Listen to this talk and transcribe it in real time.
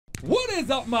What is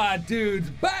up, my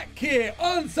dudes? Back here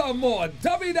on some more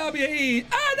WWE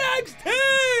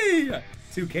NXT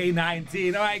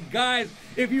 2K19. All right, guys,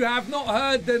 if you have not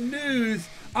heard the news,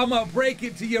 I'm going to break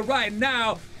it to you right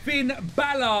now. Finn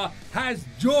Balor has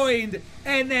joined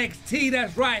NXT.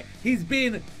 That's right. He's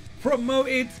been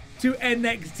promoted to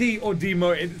NXT or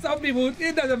demoted. Some people,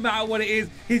 it doesn't matter what it is.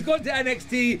 He's gone to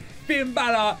NXT. Finn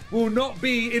Balor will not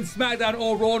be in SmackDown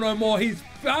or Raw no more. He's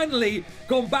finally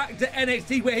gone back to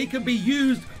NXT where he can be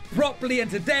used properly.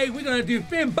 And today we're going to do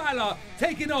Finn Balor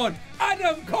taking on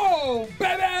Adam Cole,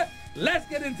 baby. Let's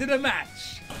get into the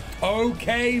match.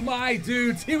 Okay, my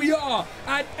dudes, here we are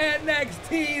at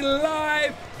NXT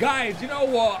Live. Guys, you know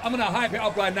what? I'm going to hype it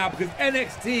up right now because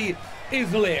NXT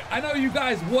is lit. I know you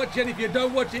guys watch it. If you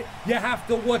don't watch it, you have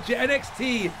to watch it.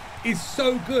 NXT is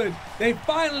so good. They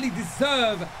finally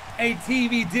deserve a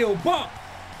TV deal, but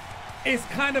it's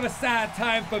kind of a sad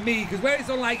time for me because where it's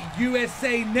on like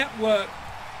USA Network,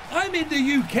 I'm in the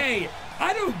UK.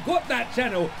 I don't got that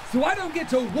channel, so I don't get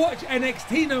to watch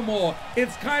NXT no more.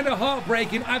 It's kind of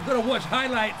heartbreaking. I've got to watch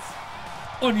highlights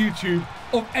on YouTube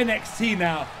of NXT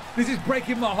now. This is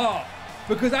breaking my heart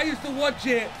because I used to watch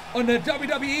it on the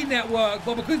WWE Network,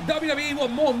 but because WWE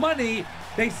want more money,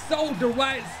 they sold the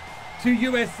rights to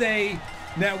USA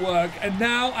Network, and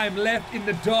now I'm left in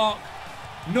the dark,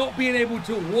 not being able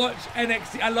to watch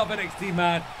NXT. I love NXT,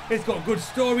 man. It's got good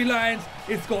storylines,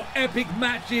 it's got epic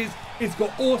matches, it's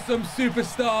got awesome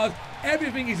superstars.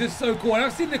 Everything is just so cool. And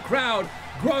I've seen the crowd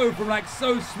grow from like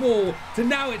so small to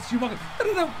now it's humongous.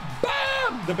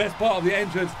 Bam! The best part of the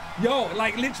entrance. Yo,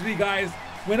 like literally, guys,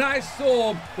 when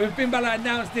Finn Balor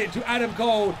announced it to Adam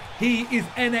Cole, he is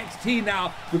NXT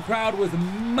now. The crowd was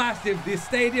massive. This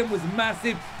stadium was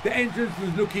massive. The entrance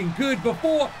was looking good.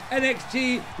 Before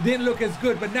NXT, it didn't look as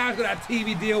good, but now it's got that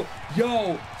TV deal.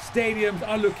 Yo, stadiums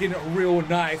are looking real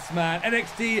nice, man.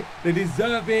 NXT, they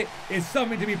deserve it. It's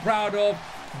something to be proud of.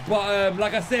 But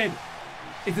like I said,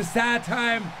 it's a sad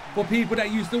time for people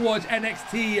that used to watch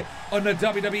NXT on the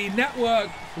WWE Network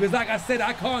because, like I said,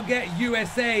 I can't get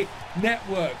USA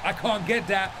Network. I can't get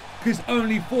that because it's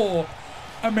only for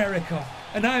America.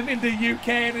 And I'm in the UK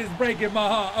and it's breaking my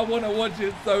heart. I want to watch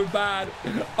it so bad.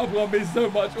 I'm going to miss so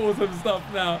much awesome stuff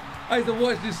now. I used to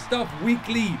watch this stuff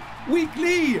weekly.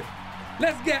 Weekly!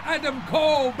 Let's get Adam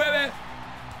Cole, baby!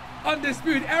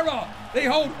 Undisputed Era. They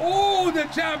hold all the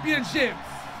championships.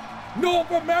 North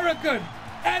American,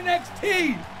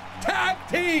 NXT, Tag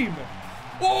Team,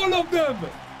 all of them.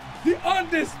 The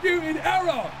Undisputed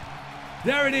Era.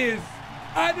 There it is.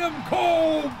 Adam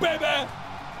Cole, baby.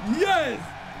 Yes,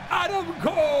 Adam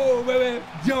Cole, baby.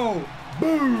 Yo,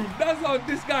 boom. That's how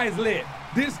this guy's lit.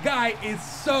 This guy is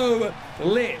so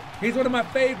lit. He's one of my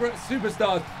favorite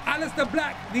superstars. Aleister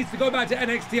Black needs to go back to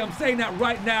NXT. I'm saying that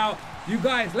right now. You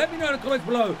guys, let me know in the comments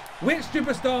below which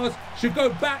superstars should go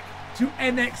back to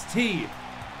NXT.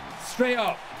 Straight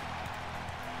up.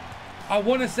 I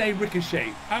want to say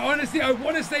Ricochet. I want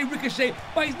to say Ricochet,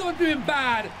 but he's not doing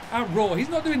bad at Raw. He's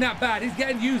not doing that bad. He's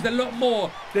getting used a lot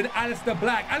more than Aleister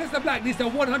Black. Aleister Black needs to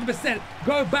 100%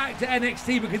 go back to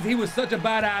NXT because he was such a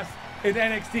badass in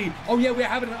NXT. Oh yeah, we're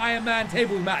having an Iron Man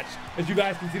tables match, as you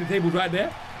guys can see the tables right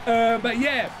there. But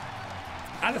yeah,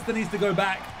 Aleister needs to go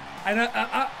back and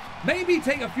maybe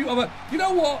take a few other. You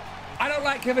know what? I don't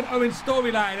like Kevin Owens'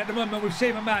 storyline at the moment with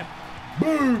Shane McMahon.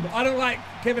 Boom! I don't like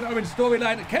Kevin Owens'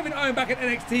 storyline. Kevin Owens back at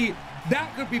NXT,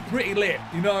 that could be pretty lit.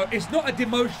 You know, it's not a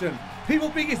demotion. People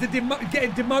think it's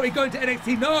getting demoted, going to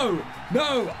NXT. No,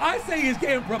 no. I say he's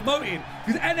getting promoted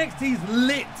because NXT's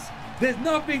lit. There's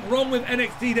nothing wrong with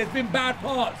NXT. There's been bad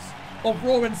parts of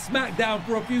Raw and SmackDown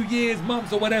for a few years,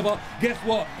 months, or whatever. Guess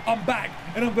what? I'm back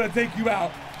and I'm gonna take you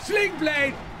out. Sling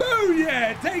blade, boo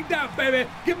yeah, take that, baby.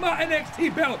 Give my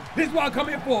NXT belt. This is what I'm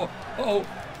coming for. Uh-oh.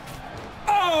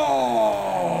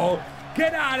 Oh,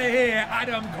 get out of here,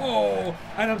 Adam Cole.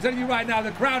 And I'm telling you right now,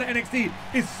 the crowd at NXT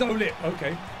is so lit.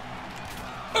 Okay.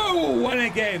 Oh, and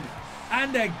again.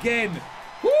 And again.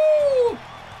 Woo!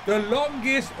 The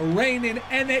longest reigning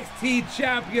NXT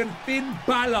champion, Finn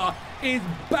Balor, is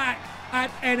back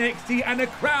at NXT, and the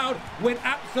crowd went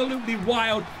absolutely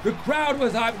wild. The crowd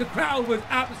was hyped. The crowd was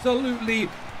absolutely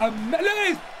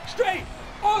amazing. Straight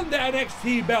on the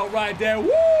NXT belt right there.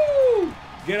 Woo!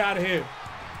 Get out of here.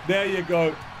 There you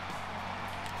go.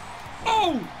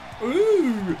 Oh!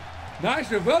 Ooh!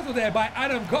 Nice reversal there by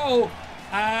Adam Cole.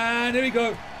 And there we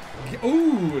go.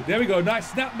 Ooh, there we go.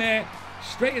 Nice snapmare.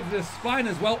 Straight into the spine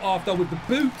as well after with the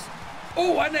boot.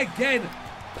 Oh, and again,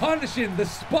 punishing the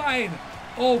spine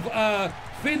of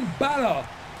Finn Balor.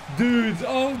 Dudes,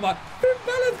 oh my. Finn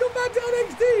Balor's come back to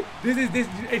NXT.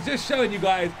 It's just showing you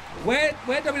guys where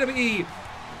WWE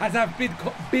has had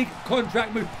big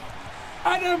contract move.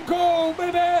 Adam Cole,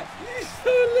 baby! He's so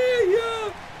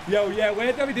lit, yo, yeah,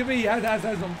 where WWE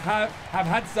have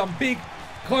had some big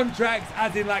contracts,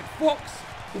 as in like Fox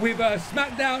with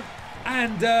SmackDown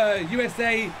and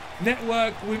USA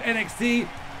Network with NXT.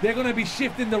 They're going to be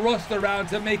shifting the roster around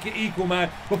to make it equal, man.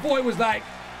 Before it was like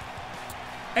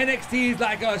NXT is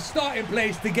like a starting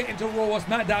place to get into Raw or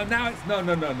SmackDown. Now it's no.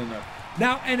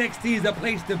 Now NXT is a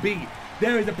place to be.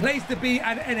 There is a place to be,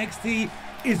 and NXT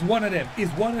is one of them.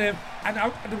 And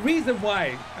the reason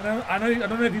why, and I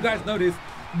don't know if you guys know this,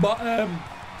 but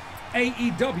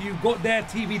AEW got their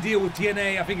TV deal with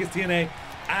TNA. I think it's TNA,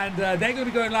 and they're going to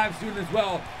be going live soon as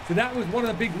well. So that was one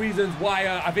of the big reasons why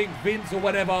I think Vince or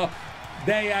whatever,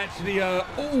 they actually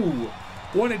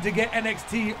wanted to get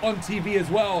NXT on TV as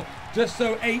well, just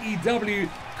so AEW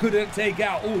couldn't take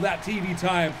out all that TV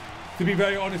time, to be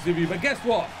very honest with you. But guess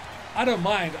what? I don't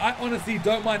mind. I honestly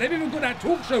don't mind. They've even got that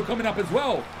talk show coming up as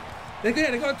well. They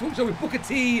got a talk show with Booker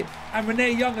T and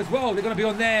Renee Young as well. They're going to be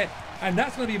on there, and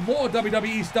that's going to be more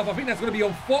WWE stuff. I think that's going to be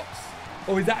on Fox,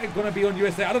 or is that going to be on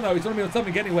USA? I don't know. It's going to be on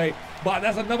something anyway. But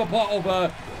that's another part of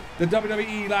the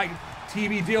WWE like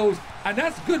TV deals, and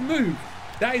that's a good move.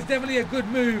 That is definitely a good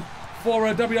move for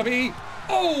WWE.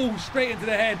 Oh, straight into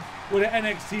the head with an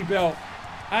NXT belt.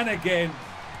 And again,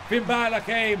 Finn Balor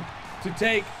came to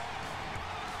take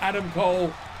Adam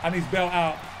Cole and his belt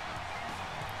out.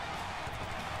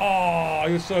 Oh,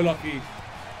 you're so lucky.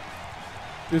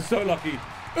 You're so lucky.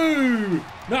 Ooh,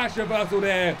 nice reversal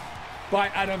there by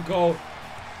Adam Cole.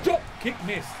 Drop kick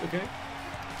miss, okay?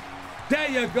 There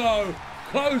you go.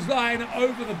 Clothesline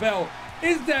over the belt.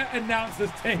 Is there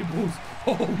announcers tables?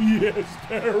 Oh, yes,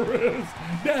 there is.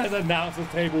 There's announcers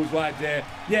tables right there.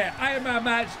 Yeah, Iron Man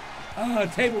match,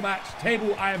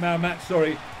 table Iron Man match,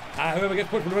 sorry. Whoever gets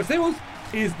put for the rest tables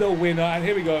is the winner. And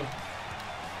here we go.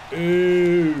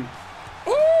 Ooh.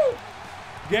 Ooh.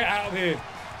 Get out of here.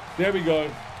 There we go.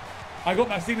 I got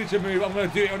my signature move. I'm going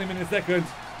to do it on him in a second.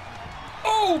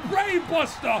 Oh, brain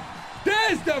buster.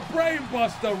 There's the brain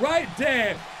buster right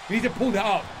there. We need to pull that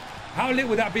up. How lit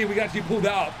would that be if we could actually pull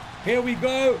that up? Here we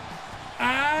go.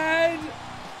 And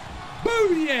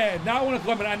boom, yeah. Now I want to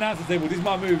climb an announcer table. This is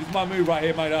my move. This is my move right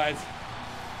here, my guys.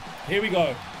 Here we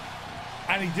go.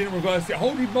 And he didn't reverse it.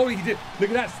 Holy moly, he did. Look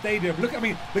at that stadium. Look at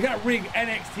me. Look at that ring.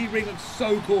 NXT ring looks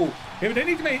so cool. If they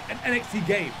need to make an NXT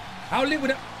game, how lit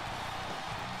would it?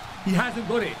 He hasn't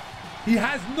got it. He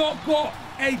has not got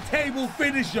a table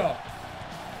finisher.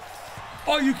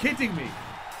 Are you kidding me?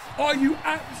 Are you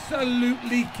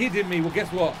absolutely kidding me? Well,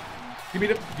 guess what?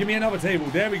 Give me another table.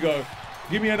 There we go.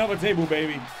 Give me another table,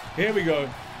 baby. Here we go.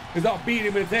 He's not beating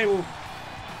him with a table.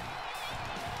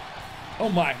 Oh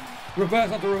my.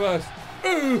 Reverse after reverse.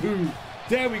 Ooh.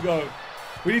 There we go.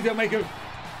 We need to make him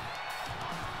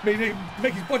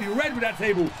make his body red with that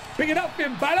table. Pick it up,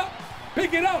 Finn Balor.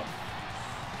 Pick it up.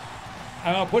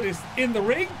 And I'll put this in the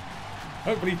ring.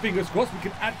 Hopefully, fingers crossed, we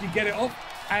can actually get it off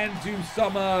and do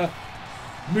some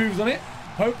moves on it.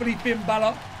 Hopefully, Finn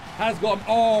Balor has got him.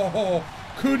 Oh,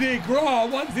 coup de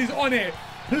grace once he's on it.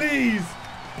 Please,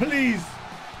 please,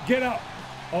 get up.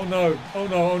 Oh no, oh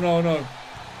no, oh no, oh no.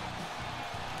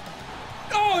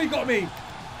 Oh, he got me.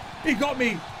 He got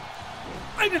me.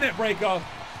 Internet breaker.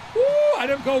 Woo,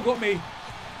 Adam Cole got me.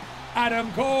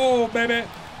 Adam Cole, baby.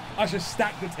 I should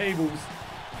stack the tables.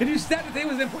 Can you stack the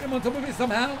tables and then put him on top of it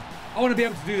somehow? I want to be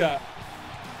able to do that.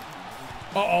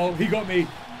 Uh-oh, he got me.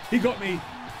 He got me.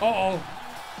 Uh-oh.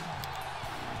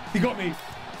 He got me.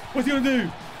 What's he going to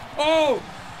do? Oh!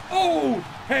 Oh!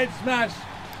 Head smash.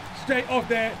 Straight off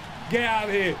there. Get out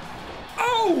of here.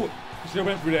 Oh! He should have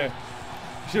went through there.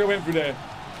 He should have went through there.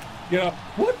 Get up.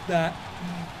 What the?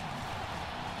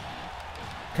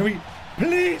 Can we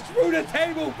please through the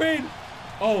table, Finn?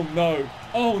 Oh, no.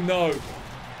 Oh, no.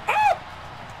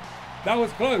 Ah! That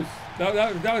was close.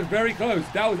 That was very close.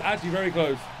 That was actually very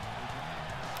close.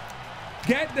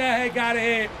 Get the heck out of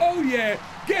here. Oh, yeah.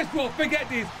 Guess what? Forget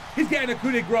this. He's getting a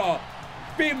coup de grace.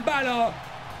 Finn Balor.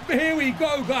 Here we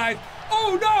go, guys.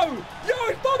 Oh, no. Yo,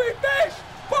 it's Bobby Fish.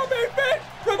 Bobby Fish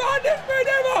from Undisputed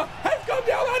Era has come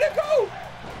down and a goal.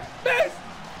 Fish.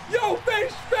 Yo,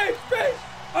 Fish, Fish, Fish.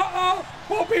 Uh-oh.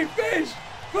 Bobby Fish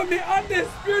from the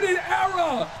Undisputed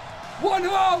Era. One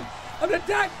half of the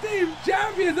tag team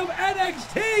champions of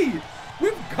NXT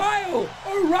with Kyle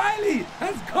O'Reilly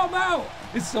has come out.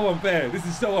 It's so unfair. This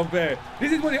is so unfair.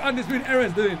 This is what the Undisputed Era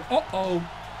is doing. Uh-oh.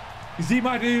 You see,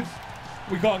 my dudes?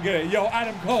 We can't get it. Yo,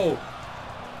 Adam Cole.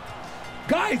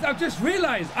 Guys, I just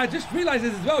realized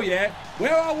this as well, yeah?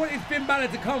 Where I wanted Finn Balor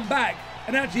to come back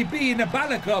and actually be in the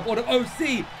Balor Club or the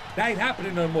OC, that ain't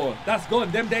happening no more. That's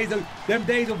gone. Them days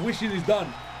of wishing is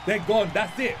done. They're gone.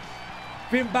 That's it.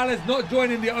 Finn Balor's not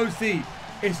joining the OC.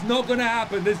 It's not going to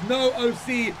happen. There's no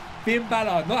OC Finn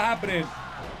Balor. Not happening.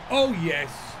 Oh,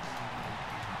 yes.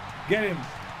 Get him.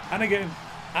 And again.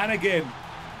 And again.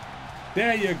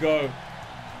 There you go.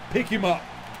 Pick him up.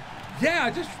 Yeah,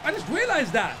 I just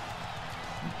realized that.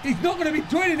 He's not going to be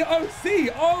joining the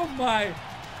OC. Oh, my.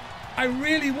 I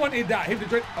really wanted that. Him to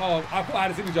join. Oh, I thought I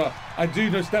had a signature. I do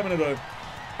know stamina, though.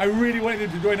 I really wanted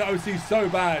him to join the OC so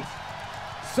bad.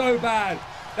 So bad.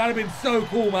 That'd have been so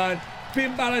cool, man.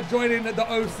 Finn Balor joining the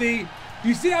OC.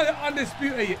 You see how the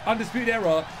undisputed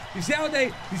era. You see how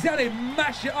they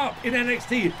mash it up in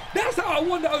NXT. That's how I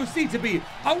want the OC to be.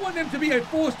 I want them to be a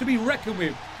force to be reckoned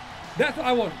with. That's what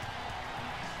I want.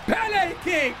 Pele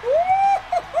kick.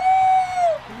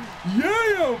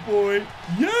 Yeah, boy.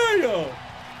 Yeah.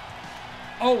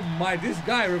 Oh my, this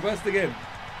guy reversed again.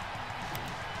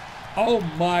 Oh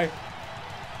my.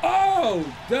 Oh,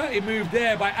 dirty move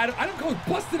there by Adam. Adam Cole's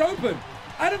busted open.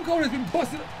 Adam Cole has been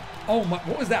busted. Oh my,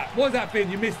 what was that? What was that,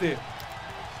 Finn? You missed it.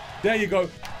 There you go.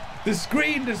 The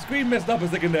screen messed up a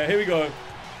second there. Here we go.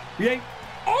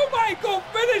 Oh my God,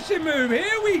 finishing move.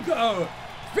 Here we go.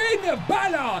 Finn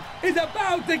Balor is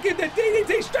about to give the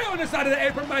DDT straight on the side of the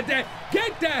apron right there.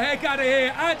 Get the heck out of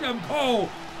here, Adam Cole.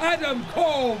 Adam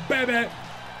Cole, baby.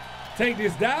 Take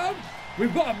this down.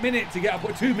 We've got a minute to get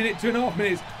up. 2 minutes, 2.5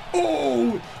 minutes.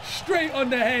 Oh, straight on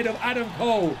the head of Adam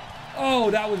Cole.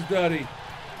 Oh, that was dirty.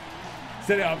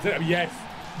 Set it up, set it up. Yes,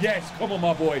 yes, come on,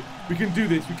 my boy. We can do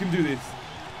this, we can do this.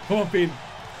 Come on, Finn.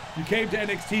 You came to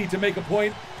NXT to make a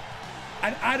point,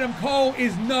 and Adam Cole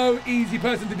is no easy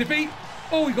person to defeat.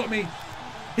 Oh, he got me.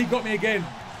 He got me again.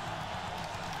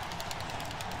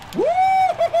 Woo!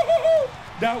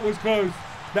 That was close.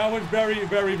 That was very,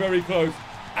 very, very close.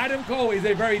 Adam Cole is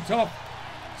a very tough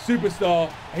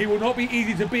superstar. He will not be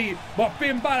easy to beat, but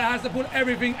Finn Balor has to put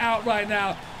everything out right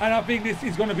now, and I think this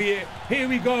is going to be it. Here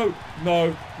we go.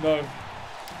 No, no.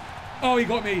 Oh, he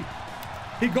got me.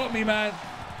 He got me, man.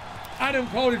 Adam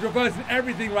Cole is reversing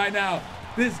everything right now.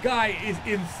 This guy is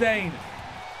insane.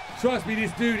 Trust me,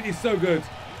 this dude is so good.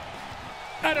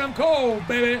 Adam Cole,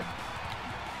 baby.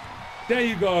 There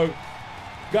you go.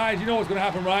 Guys, you know what's going to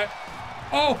happen, right?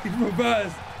 Oh, he's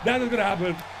reversed. That's what's going to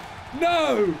happen.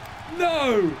 No.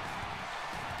 No!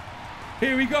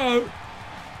 Here we go.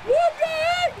 What the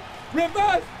heck?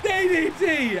 Reverse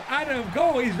DDT. Adam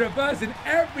Cole is reversing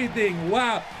everything.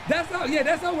 Wow. That's how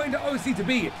I wanted the OC to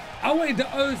be. I wanted the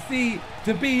OC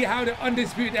to be how the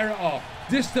Undisputed Era are.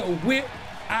 Just to whip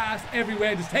ass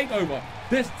everywhere. Just take over.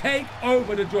 Just take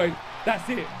over the joint. That's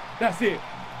it. That's it.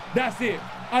 That's it.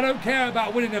 I don't care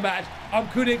about winning the match. I'm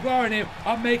coup de grace him.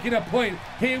 I'm making a point.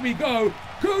 Here we go.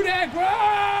 Coup de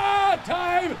grace!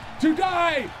 Time to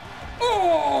die!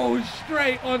 Oh,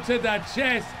 straight onto the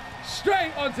chest.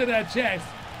 Straight onto the chest.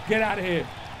 Get out of here.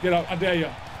 Get up. I dare you.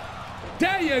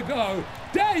 There you go.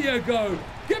 There you go.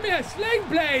 Give me a sling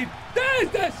blade. There's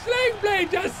the sling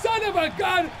blade, you son of a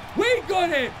gun. We got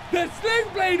it. The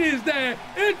sling blade is there.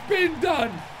 It's been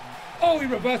done. Oh, he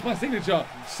reversed my signature.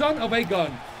 Son of a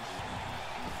gun.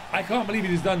 I can't believe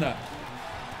he's done that.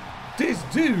 This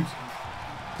dude,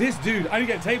 I need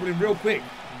to get a table in real quick.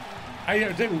 I need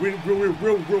to get a table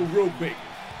real quick.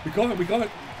 We can't.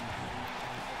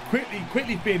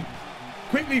 Quickly, Finn.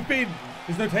 Quickly, Finn.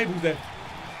 There's no tables there.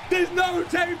 There's no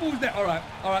tables there. All right.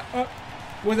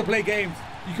 Want to play games?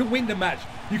 You can win the match.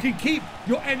 You can keep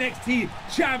your NXT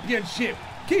championship.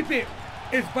 Keep it.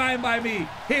 It's fine by me.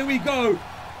 Here we go.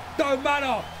 Don't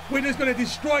matter. We're just going to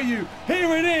destroy you.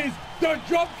 Here it is. The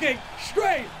drop kick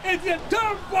straight into the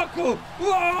turnbuckle.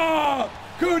 Whoa!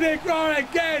 Coup de grace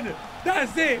again.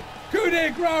 That's it. Coup de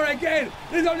grace again.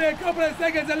 There's only a couple of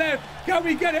seconds left. Can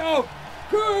we get it off?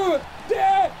 Coup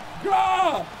de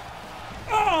grace.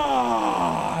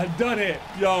 Ah, done it.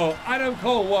 Yo, Adam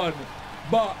Cole won,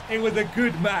 but it was a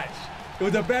good match. It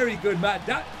was a very good match.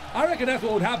 I reckon that's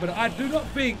what would happen. I do not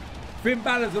think Finn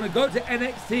Balor's going to go to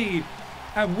NXT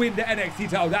and win the NXT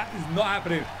title. That is not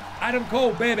happening. Adam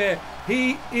Cole, baby,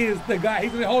 he is the guy.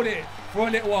 He's going to hold it for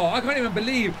a little while. I can't even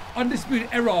believe Undisputed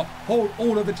Era hold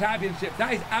all of the championships.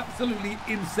 That is absolutely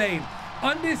insane.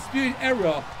 Undisputed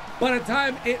Era, by the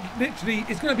time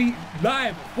it's going to be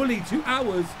live fully 2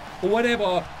 hours or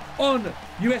whatever on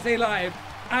USA Live,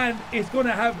 and it's going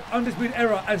to have Undisputed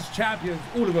Era as champions,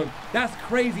 all of them. That's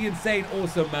crazy, insane,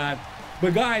 awesome, man.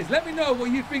 But guys, let me know what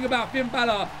you think about Finn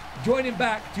Balor joining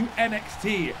back to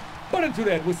NXT. But until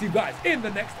then, we'll see you guys in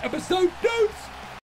the next episode, dudes.